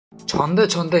ছন্দে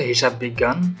ছন্দে হিসাব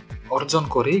বিজ্ঞান অর্জন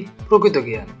করি প্রকৃত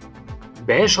জ্ঞান।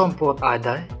 ব্যয় সম্পদ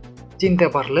আদায় চিনতে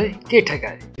পারলে কে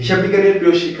ঠেকায়। হিসাব বিজ্ঞানের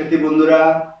প্রিয় শিক্ষার্থী বন্ধুরা,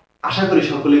 আশা করি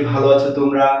সকলেই ভালো আছো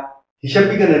তোমরা। হিসাব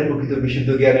বিজ্ঞানের প্রকৃত বিশুদ্ধ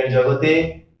জ্ঞানের জগতে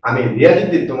আমি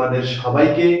রিয়াজউদ্দিন তোমাদের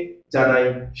সবাইকে জানাই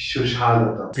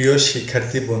সুস্বাগত। প্রিয়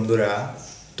শিক্ষার্থী বন্ধুরা,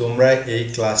 তোমরা এই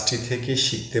ক্লাসটি থেকে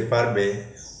শিখতে পারবে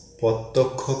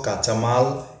প্রত্যক্ষ কাঁচামাল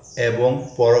এবং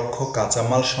পরোক্ষ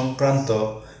কাঁচামাল সংক্রান্ত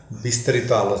বিস্তারিত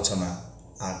আলোচনা।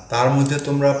 আর তার মধ্যে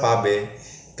তোমরা পাবে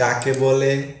কাকে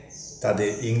বলে, তাদের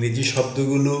ইংরেজি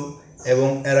শব্দগুলো এবং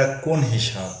এরা কোন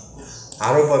হিসাব।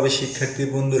 আরও পাবে শিক্ষার্থী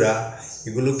বন্ধুরা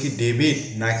এগুলো কি ডেবিট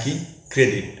নাকি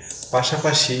ক্রেডিট।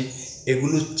 পাশাপাশি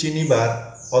এগুলো চিনিবার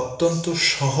অত্যন্ত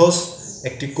সহজ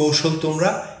একটি কৌশল তোমরা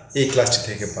এই ক্লাসটি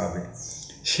থেকে পাবে।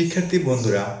 শিক্ষার্থী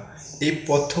বন্ধুরা, এই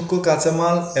প্রত্যক্ষ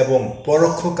কাঁচামাল এবং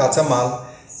পরোক্ষ কাঁচামাল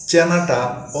চেনাটা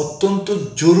অত্যন্ত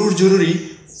জরুরি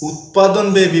উৎপাদন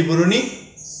ব্যয় বিবরণী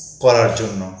করার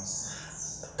জন্য।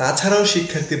 তাছাড়াও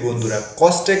শিক্ষার্থী বন্ধুরা,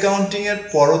 কস্ট অ্যাকাউন্টিংয়ের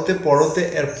পরতে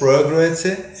এর প্রয়োগ রয়েছে।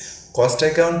 কস্ট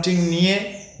অ্যাকাউন্টিং নিয়ে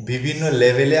বিভিন্ন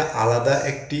লেভেলে আলাদা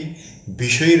একটি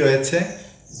বিষয় রয়েছে।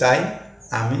 তাই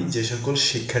আমি যে সকল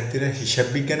শিক্ষার্থীরা হিসাব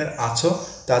বিজ্ঞানের আছো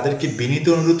তাদেরকে বিনীত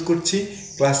অনুরোধ করছি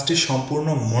ক্লাসটি সম্পূর্ণ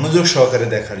মনোযোগ সহকারে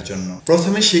দেখার জন্য।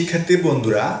 প্রথমে শিক্ষার্থী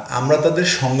বন্ধুরা আমরা তাদের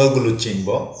সংজ্ঞাগুলো চিনব।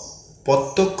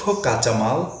 প্রত্যক্ষ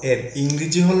কাঁচামাল এর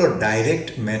ইংরেজি হলো ডাইরেক্ট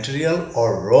ম্যাটেরিয়াল অর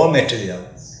র ম্যাটেরিয়াল।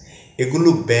 এগুলো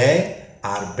ব্যয়,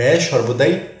 আর ব্যয়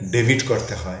সর্বদাই ডেবিট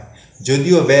করতে হয়।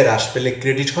 যদিও ব্যয় হ্রাস পেলে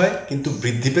ক্রেডিট হয়, কিন্তু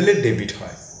বৃদ্ধি পেলে ডেবিট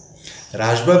হয়।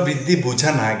 হ্রাস বা বৃদ্ধি বোঝা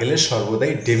না গেলে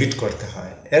সর্বদাই ডেবিট করতে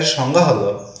হয়। এর সংজ্ঞা হলো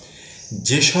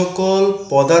যে সকল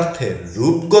পদার্থের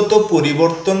রূপগত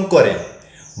পরিবর্তন করে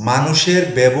মানুষের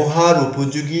ব্যবহার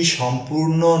উপযোগী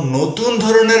সম্পূর্ণ নতুন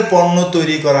ধরনের পণ্য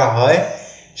তৈরি করা হয়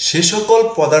সে সকল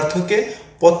পদার্থকে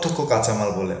প্রত্যক্ষ কাঁচামাল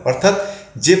বলে। অর্থাৎ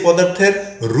যে পদার্থের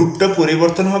রূপটা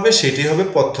পরিবর্তন হবে সেটি হবে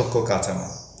প্রত্যক্ষ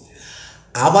কাঁচামাল।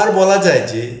 আবার বলা যায়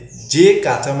যে যে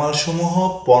কাঁচামালসমূহ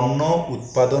পণ্য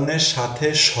উৎপাদনের সাথে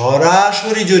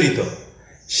সরাসরি জড়িত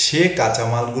সে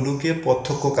কাঁচামালগুলোকে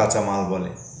প্রত্যক্ষ কাঁচামাল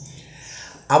বলে।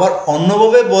 আবার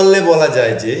অন্যভাবে বললে বলা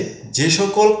যায় যে যে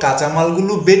সকল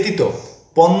কাঁচামালগুলো ব্যতীত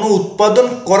পণ্য উৎপাদন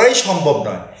করাই সম্ভব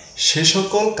নয় সে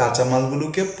সকল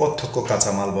কাঁচামালগুলোকে প্রত্যক্ষ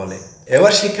কাঁচামাল বলে।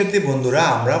 এবার শিক্ষার্থী বন্ধুরা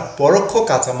আমরা পরোক্ষ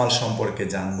কাঁচামাল সম্পর্কে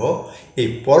জানব। এই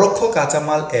পরোক্ষ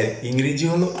কাঁচামাল এর ইংরেজি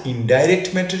হলো ইনডাইরেক্ট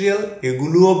ম্যাটেরিয়াল।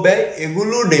 এগুলোও ব্যয়,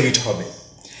 এগুলোও ডেবিট হবে।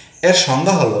 এর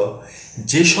সংজ্ঞা হলো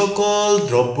যে সকল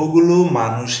দ্রব্যগুলো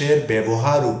মানুষের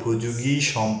ব্যবহার উপযোগী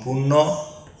সম্পূর্ণ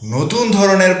নতুন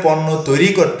ধরনের পণ্য তৈরি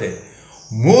করতে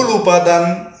মূল উপাদান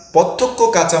প্রত্যক্ষ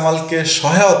কাঁচামালকে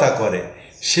সহায়তা করে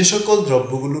সে সকল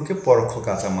দ্রব্যগুলোকে পরোক্ষ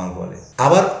কাঁচামাল বলে।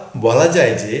 আবার বলা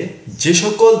যায় যে যে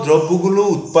সকল দ্রব্যগুলো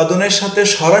উৎপাদনের সাথে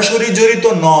সরাসরি জড়িত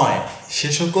নয় সে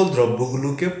সকল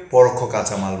দ্রব্যগুলোকে পরোক্ষ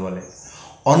কাঁচামাল বলে।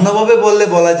 অন্যভাবে বললে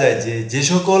বলা যায় যে যে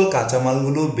সকল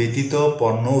কাঁচামালগুলো ব্যতীত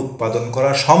পণ্য উৎপাদন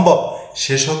করা সম্ভব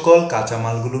সে সকল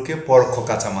কাঁচামালগুলোকে পরোক্ষ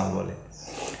কাঁচামাল বলে।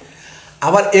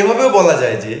 আবার এভাবেও বলা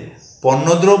যায় যে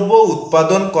পণ্যদ্রব্য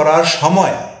উৎপাদন করার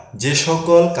সময় যে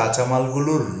সকল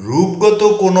কাঁচামালগুলোর রূপগত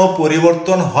কোনো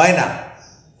পরিবর্তন হয় না,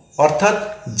 অর্থাৎ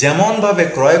যেমনভাবে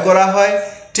ক্রয় করা হয়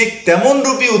ঠিক তেমন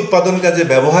রূপই উৎপাদন কাজে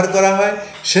ব্যবহার করা হয়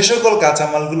সে সকল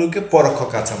কাঁচামালগুলোকে পরোক্ষ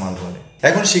কাঁচামাল বলে।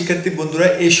 এখন শিক্ষার্থী বন্ধুরা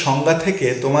এই সংজ্ঞা থেকে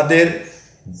তোমাদের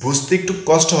বুঝতে একটু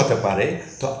কষ্ট হতে পারে,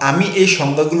 তো আমি এই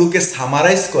সংজ্ঞাগুলোকে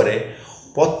সামারাইজ করে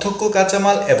প্রত্যক্ষ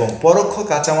কাঁচামাল এবং পরোক্ষ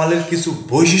কাঁচামালের কিছু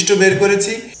বৈশিষ্ট্য বের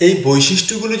করেছি। এই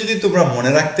বৈশিষ্ট্যগুলো যদি তোমরা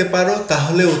মনে রাখতে পারো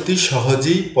তাহলে অতি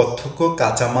সহজেই প্রত্যক্ষ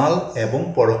কাঁচামাল এবং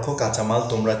পরোক্ষ কাঁচামাল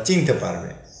তোমরা চিনতে পারবে।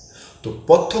 তো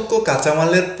প্রত্যক্ষ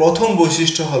কাঁচামালের প্রথম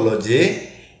বৈশিষ্ট্য হলো যে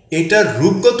এটার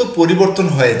রূপগত পরিবর্তন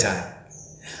হয়ে যায়,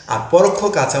 আর পরোক্ষ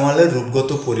কাঁচামালের রূপগত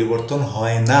পরিবর্তন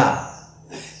হয় না।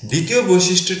 দ্বিতীয়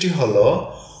বৈশিষ্ট্যটি হলো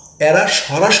এরা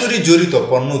সরাসরি জড়িত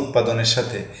পণ্য উৎপাদনের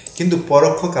সাথে, কিন্তু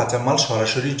পরোক্ষ কাঁচামাল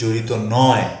সরাসরি জড়িত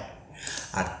নয়।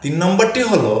 আর 3 নম্বরটি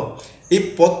হলো এই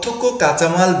প্রত্যক্ষ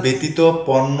কাঁচামাল ব্যতীত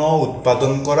পণ্য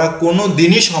উৎপাদন করা কোনো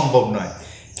দিনই সম্ভব নয়,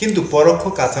 কিন্তু পরোক্ষ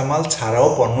কাঁচামাল ছাড়াও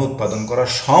পণ্য উৎপাদন করা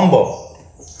সম্ভব।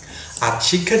 আর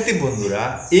শিক্ষার্থী বন্ধুরা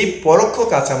এই পরোক্ষ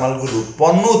কাঁচামালগুলো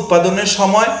পণ্য উৎপাদনের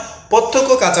সময় প্রত্যক্ষ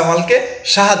কাঁচামালকে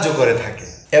সাহায্য করে থাকে।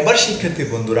 এবার শিক্ষার্থী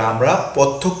বন্ধুরা আমরা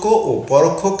প্রত্যক্ষ ও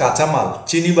পরোক্ষ কাঁচামাল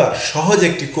চিনিবার সহজ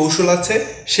একটি কৌশল আছে,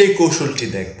 সেই কৌশলটি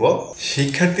দেখব।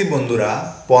 শিক্ষার্থী বন্ধুরা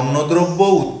পণ্যদ্রব্য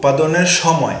উৎপাদনের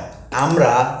সময়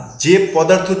আমরা যে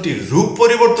পদার্থটির রূপ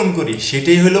পরিবর্তন করি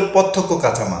সেটাই হলো প্রত্যক্ষ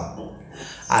কাঁচামাল,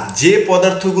 আর যে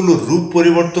পদার্থগুলো রূপ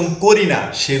পরিবর্তন করি না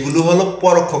সেগুলো হলো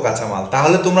পরোক্ষ কাঁচামাল।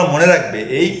 তাহলে তোমরা মনে রাখবে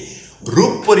এই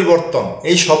রূপ পরিবর্তন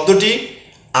এই শব্দটি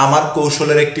আমার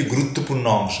কৌশলের একটি গুরুত্বপূর্ণ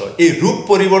অংশ। এই রূপ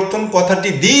পরিবর্তন কথাটি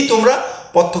দিয়েই তোমরা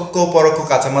প্রত্যক্ষ পরোক্ষ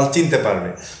কাঁচামাল চিনতে পারবে।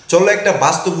 চলো একটা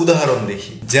বাস্তব উদাহরণ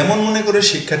দেখি। যেমন মনে করো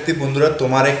শিক্ষার্থী বন্ধুরা,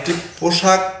 তোমার একটি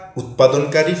পোশাক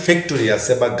উৎপাদনকারী ফ্যাক্টরি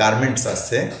আছে বা গার্মেন্টস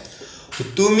আছে। তো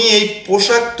তুমি এই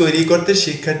পোশাক তৈরি করতে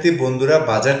শিক্ষার্থী বন্ধুরা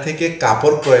বাজার থেকে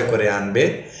কাপড় ক্রয় করে আনবে।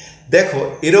 দেখো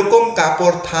এরকম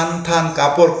কাপড় থান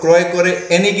কাপড় ক্রয় করে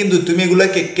এনে কিন্তু তুমি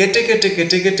এগুলোকে কেটে কেটে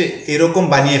কেটে কেটে এরকম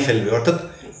বানিয়ে ফেলবে, অর্থাৎ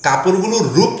কাপড়গুলোর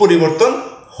রূপ পরিবর্তন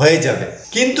হয়ে যাবে।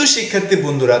 কিন্তু শিক্ষার্থী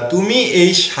বন্ধুরা, তুমি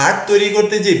এই শার্ট তৈরি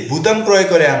করতে যে বুতাম ক্রয়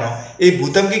করে আনো, এই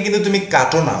বুতামকে কিন্তু তুমি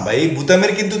কাটো না, বা এই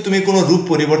বুতামের কিন্তু তুমি কোনো রূপ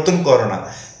পরিবর্তন করো না,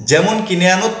 যেমন কিনে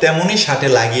আনো তেমনই শার্টে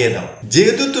লাগিয়ে দাও।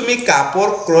 যেহেতু তুমি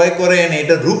কাপড় ক্রয় করে এনে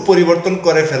এটা রূপ পরিবর্তন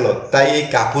করে ফেলো, তাই এই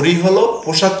কাপড়ই হলো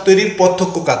পোশাক তৈরির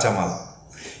প্রত্যক্ষ কাঁচামাল।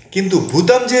 কিন্তু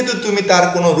বুতাম যেহেতু তুমি তার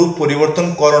কোনো রূপ পরিবর্তন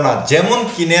করো না, যেমন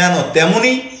কিনে আনো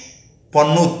তেমনই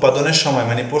পণ্য উৎপাদনের সময়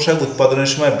মানে পোশাক উৎপাদনের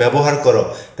সময় ব্যবহার করো,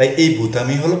 তাই এই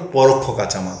বুতামই হলো পরোক্ষ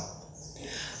কাঁচামাল।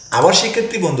 আবার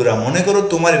শিক্ষার্থী বন্ধুরা, মনে করো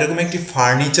তোমার এরকম একটি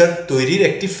ফার্নিচার তৈরির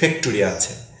একটি ফ্যাক্টরি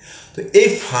আছে। তো এই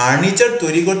ফার্নিচার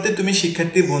তৈরি করতে তুমি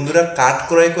শিক্ষার্থী বন্ধুরা কাঠ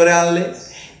ক্রয় করে আনলে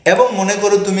এবং মনে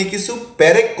করো তুমি কিছু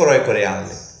প্যারেক ক্রয় করে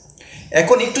আনলে।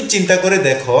 এখন একটু চিন্তা করে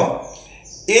দেখো,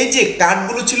 এই যে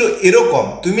কাঠগুলো ছিল এরকম,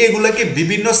 তুমি এগুলোকে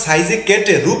বিভিন্ন সাইজে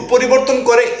কেটে রূপ পরিবর্তন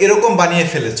করে এরকম বানিয়ে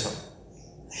ফেলেছ।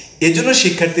 এজন্য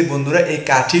শিক্ষার্থী বন্ধুরা এই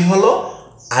কাঠই হলো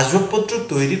আসবাবপত্র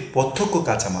তৈরির প্রত্যক্ষ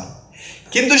কাঁচামাল।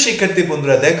 কিন্তু শিক্ষার্থী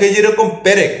বন্ধুরা দেখো, এই যেরকম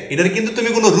প্যারেক, এটার কিন্তু তুমি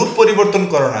কোনো রূপ পরিবর্তন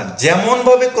করো না,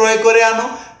 যেমনভাবে ক্রয় করে আনো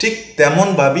ঠিক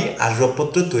তেমনভাবেই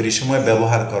আসবাবপত্র তৈরির সময়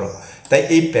ব্যবহার করো, তাই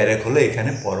এই প্যারেক হলো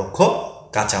এখানে পরোক্ষ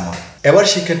কাঁচামাল। এবার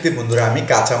শিক্ষার্থী বন্ধুরা, আমি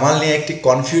কাঁচামাল নিয়ে একটি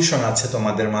কনফিউশন আছে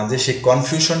তোমাদের মাঝে, সেই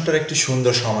কনফিউশনটার একটি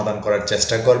সুন্দর সমাধান করার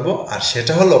চেষ্টা করব। আর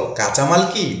সেটা হলো, কাঁচামাল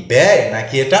কি ব্যয়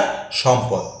নাকি এটা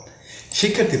সম্পদ?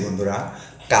 শিক্ষার্থী বন্ধুরা,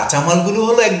 কাঁচামালগুলো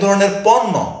হলো এক ধরনের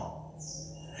পণ্য,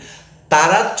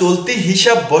 তারা চলতি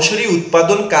হিসাব বছরই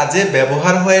উৎপাদন কাজে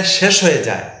ব্যবহার হয়ে শেষ হয়ে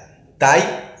যায়, তাই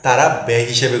তারা ব্যয়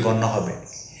হিসেবে গণ্য হবে।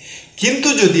 কিন্তু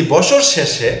যদি বছর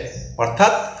শেষে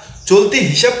অর্থাৎ চলতি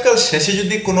হিসাবকাল শেষে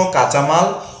যদি কোনো কাঁচামাল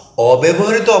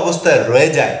অব্যবহৃত অবস্থায়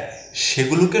রয়ে যায়,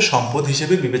 সেগুলোকে সম্পদ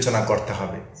হিসেবে বিবেচনা করতে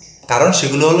হবে, কারণ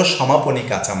সেগুলো হলো সমাপনী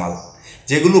কাঁচামাল,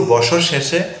 যেগুলো বছর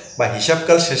শেষে বা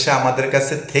হিসাবকাল শেষে আমাদের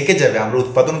কাছে থেকে যাবে, আমরা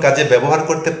উৎপাদন কাজে ব্যবহার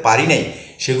করতে পারি নাই,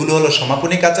 সেগুলো হলো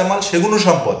সমাপনী কাঁচামাল, সেগুলো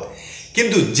সম্পদ।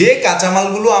 কিন্তু যে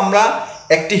কাঁচামালগুলো আমরা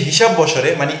একটি হিসাব বছরে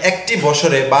মানে একটি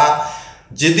বছরে বা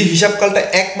যদি হিসাবকালটা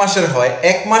এক মাসের হয়,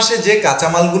 এক মাসে যে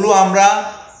কাঁচামালগুলো আমরা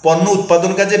পণ্য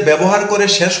উৎপাদন কাজে ব্যবহার করে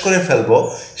শেষ করে ফেলবো,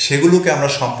 সেগুলোকে আমরা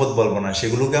সম্পদ বলবো না,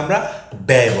 সেগুলোকে আমরা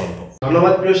ব্যয় বলবো।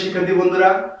 ধন্যবাদ প্রিয় শিক্ষার্থী বন্ধুরা,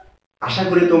 আশা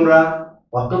করি তোমরা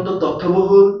অত্যন্ত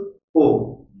তথ্যবহুল ও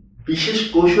বিশেষ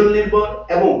কৌশল নির্ভর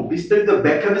এবং বিস্তারিত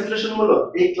ব্যাখ্যা বিশ্লেষণমূলক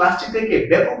এই ক্লাসটি থেকে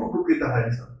ব্যাপক উপকৃত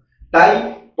হয়েছ। তাই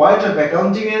পয়েন্ট অফ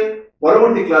অ্যাকাউন্টিং এর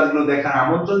পরবর্তী ক্লাসগুলো দেখার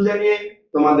আমন্ত্রণ জানিয়ে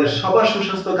তোমাদের সবার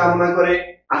সুস্বাস্থ্য কামনা করে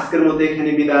আজকের মতো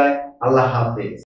এখানে বিদায়। আল্লাহ হাফেজ।